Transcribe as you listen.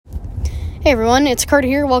Hey everyone, it's Carter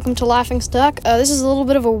here. Welcome to Laughing Stock. This is a little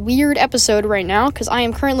bit of a weird episode right now because I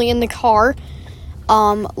am currently in the car,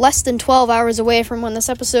 less than 12 hours away from when this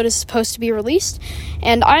episode is supposed to be released,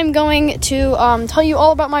 and I'm going to tell you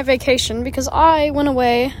all about my vacation because I went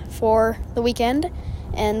away for the weekend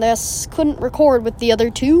and thus couldn't record with the other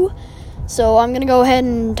two. So I'm going to go ahead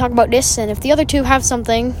and talk about this, and if the other two have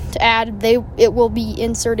something to add, it will be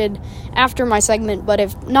inserted after my segment, but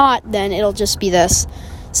if not, then it'll just be this.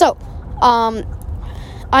 So,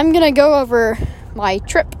 I'm going to go over my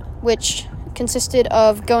trip, which consisted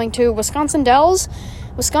of going to Wisconsin Dells,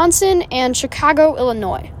 Wisconsin, and Chicago,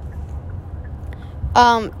 Illinois.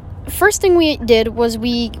 First thing we did was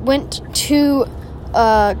we went to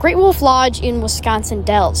Great Wolf Lodge in Wisconsin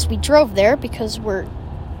Dells. We drove there because we're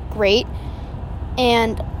great,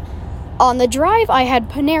 and on the drive I had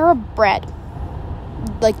Panera Bread,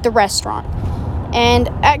 like the restaurant, and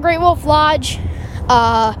at Great Wolf Lodge,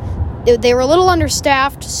 they were a little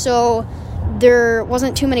understaffed, so there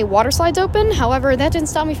wasn't too many water slides open. However, that didn't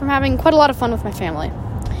stop me from having quite a lot of fun with my family.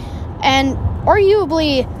 And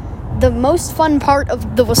arguably, the most fun part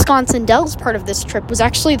of the Wisconsin Dells part of this trip was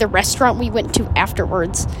actually the restaurant we went to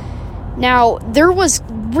afterwards. Now, there was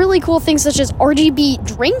really cool things such as RGB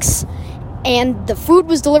drinks, and the food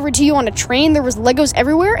was delivered to you on a train. There was Legos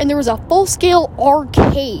everywhere, and there was a full-scale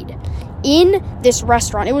arcade in this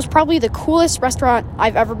restaurant. It was probably the coolest restaurant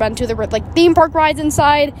I've ever been to. There were like theme park rides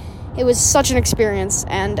inside. It was such an experience,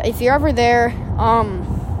 and if you're ever there,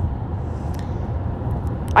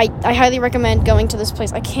 I highly recommend going to this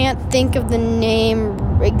place. I can't think of the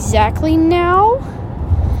name exactly now.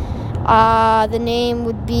 The name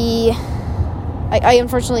would be, I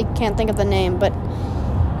unfortunately can't think of the name, but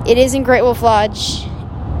it is in Great Wolf Lodge,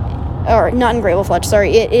 or not in Great Wolf Lodge,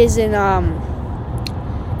 sorry, it is in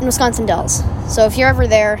Wisconsin Dells. So if you're ever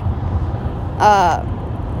there,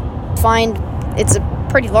 it's a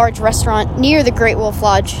pretty large restaurant near the Great Wolf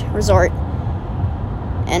Lodge Resort,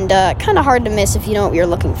 and kind of hard to miss if you know what you're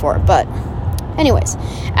looking for. But anyways,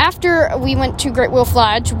 after we went to Great Wolf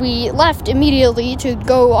Lodge, we left immediately to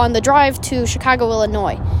go on the drive to Chicago,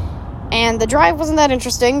 Illinois. And the drive wasn't that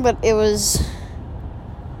interesting, but it was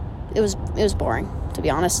boring, to be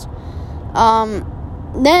honest.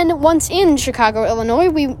 Then, once in Chicago,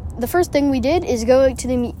 Illinois, the first thing we did is go to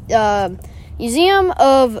the Museum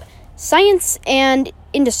of Science and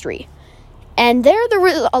Industry. And there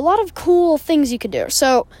were a lot of cool things you could do.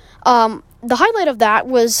 So, the highlight of that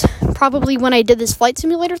was probably when I did this flight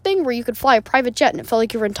simulator thing where you could fly a private jet and it felt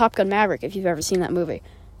like you were in Top Gun Maverick, if you've ever seen that movie,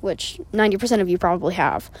 which 90% of you probably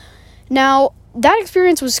have. Now, that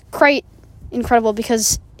experience was quite incredible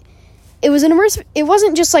because it was an immersive. It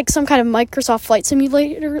wasn't just like some kind of Microsoft Flight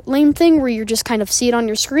Simulator lame thing where you just kind of see it on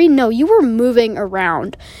your screen. No, you were moving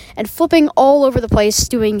around and flipping all over the place,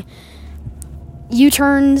 doing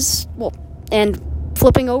U-turns, and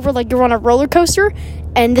flipping over like you're on a roller coaster.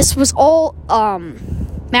 And this was all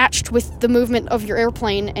matched with the movement of your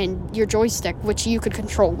airplane and your joystick, which you could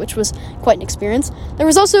control, which was quite an experience. There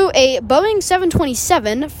was also a Boeing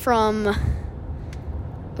 727 from,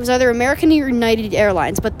 it was either American or United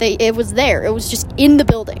Airlines, but it was there. It was just in the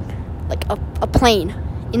building, like a plane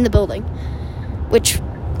in the building, which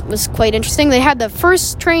was quite interesting. They had the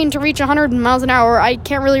first train to reach 100 miles an hour. I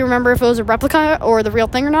can't really remember if it was a replica or the real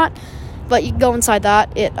thing or not, but you can go inside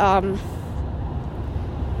that.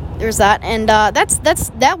 There's that, and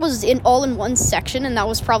that was all in one section, and that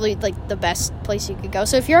was probably like the best place you could go.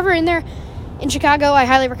 So if you're ever in there in Chicago, I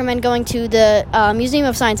highly recommend going to the Museum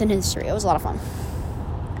of Science and Industry. It was a lot of fun.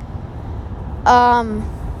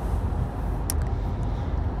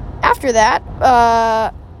 After that,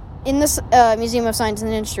 in this Museum of Science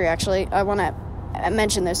and Industry, actually, I want to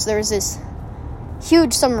mention this. There's this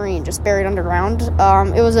huge submarine just buried underground.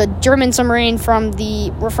 It was a German submarine from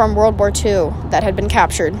World War II that had been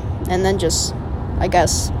captured and then just, I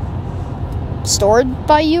guess, stored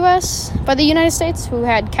by the United States, who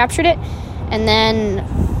had captured it, and then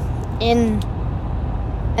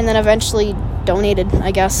eventually donated,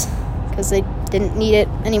 I guess, because they didn't need it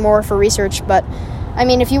anymore for research. But I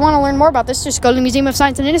mean, if you want to learn more about this, just go to the Museum of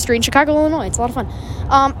Science and Industry in Chicago, Illinois. It's a lot of fun.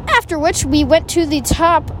 After which, we went to the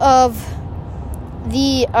top of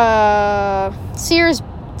the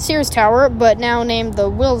Sears Tower, but now named the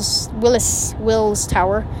Willis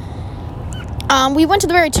Tower. We went to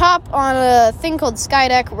the very top on a thing called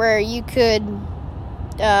Skydeck, where you could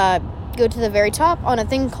go to the very top on a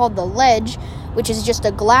thing called the Ledge, which is just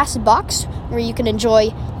a glass box where you can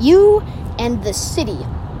enjoy you and the city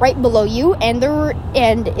right below you, and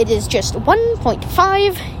it is just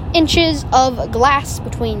 1.5 inches of glass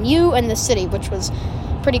between you and the city, which was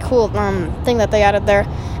pretty cool thing that they added there.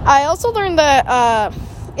 I also learned that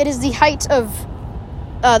it is the height of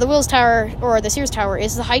the Wills Tower, or the Sears Tower,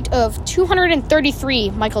 is the height of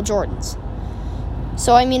 233 Michael Jordans.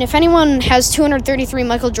 So, I mean, if anyone has 233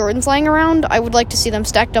 Michael Jordans lying around, I would like to see them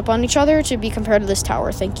stacked up on each other to be compared to this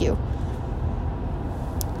tower. Thank you.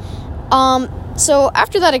 So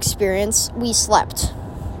after that experience, we slept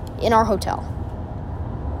in our hotel.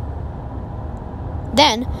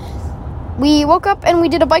 Then we woke up and we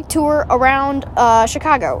did a bike tour around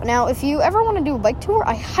Chicago. Now, if you ever want to do a bike tour,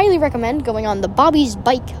 I highly recommend going on the Bobby's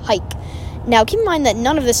Bike Hike. Now, keep in mind that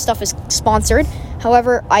none of this stuff is sponsored.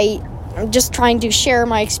 However, I'm just trying to share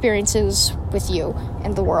my experiences with you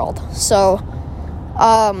and the world. So,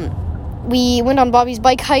 we went on Bobby's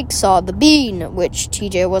Bike Hike, saw the Bean, which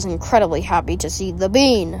TJ was incredibly happy to see the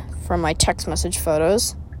Bean from my text message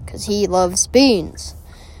photos, because he loves beans.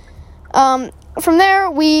 From there,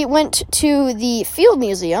 we went to the Field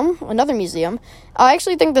Museum, another museum. I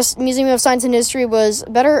actually think this Museum of Science and History was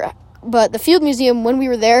better, but the Field Museum, when we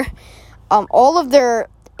were there, all of their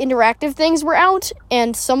interactive things were out,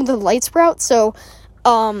 and some of the lights were out, so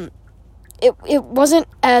it wasn't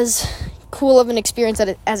as cool of an experience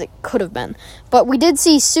as it could have been. But we did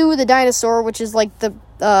see Sue the dinosaur, which is like the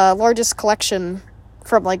largest collection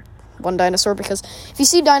from like one dinosaur, because if you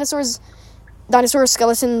see dinosaur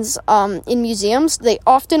skeletons in museums, they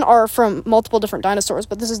often are from multiple different dinosaurs,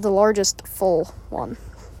 but this is the largest full one.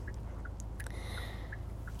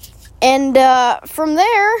 And from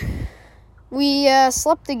there, we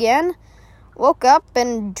slept again, woke up,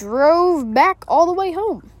 and drove back all the way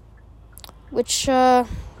home. Which,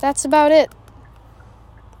 that's about it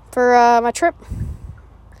for my trip,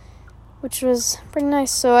 which was pretty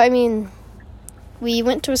nice. So, I mean, we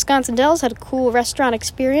went to Wisconsin Dells, had a cool restaurant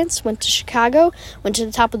experience, went to Chicago, went to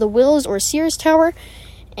the top of the Wills or Sears Tower,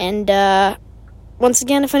 and once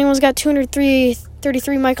again, if anyone's got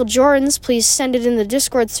 233 Michael Jordans, please send it in the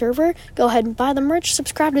Discord server. Go ahead and buy the merch,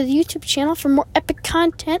 subscribe to the YouTube channel for more epic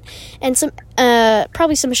content, and some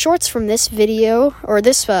probably some shorts from this video, or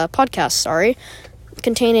this podcast,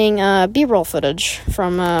 containing B-roll footage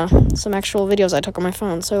from some actual videos I took on my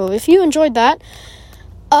phone. So if you enjoyed that,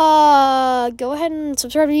 go ahead and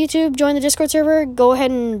subscribe to YouTube, join the Discord server, go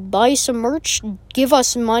ahead and buy some merch, give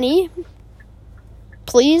us money,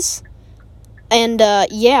 please. And,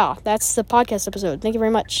 yeah, that's the podcast episode. Thank you very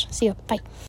much. See you. Bye.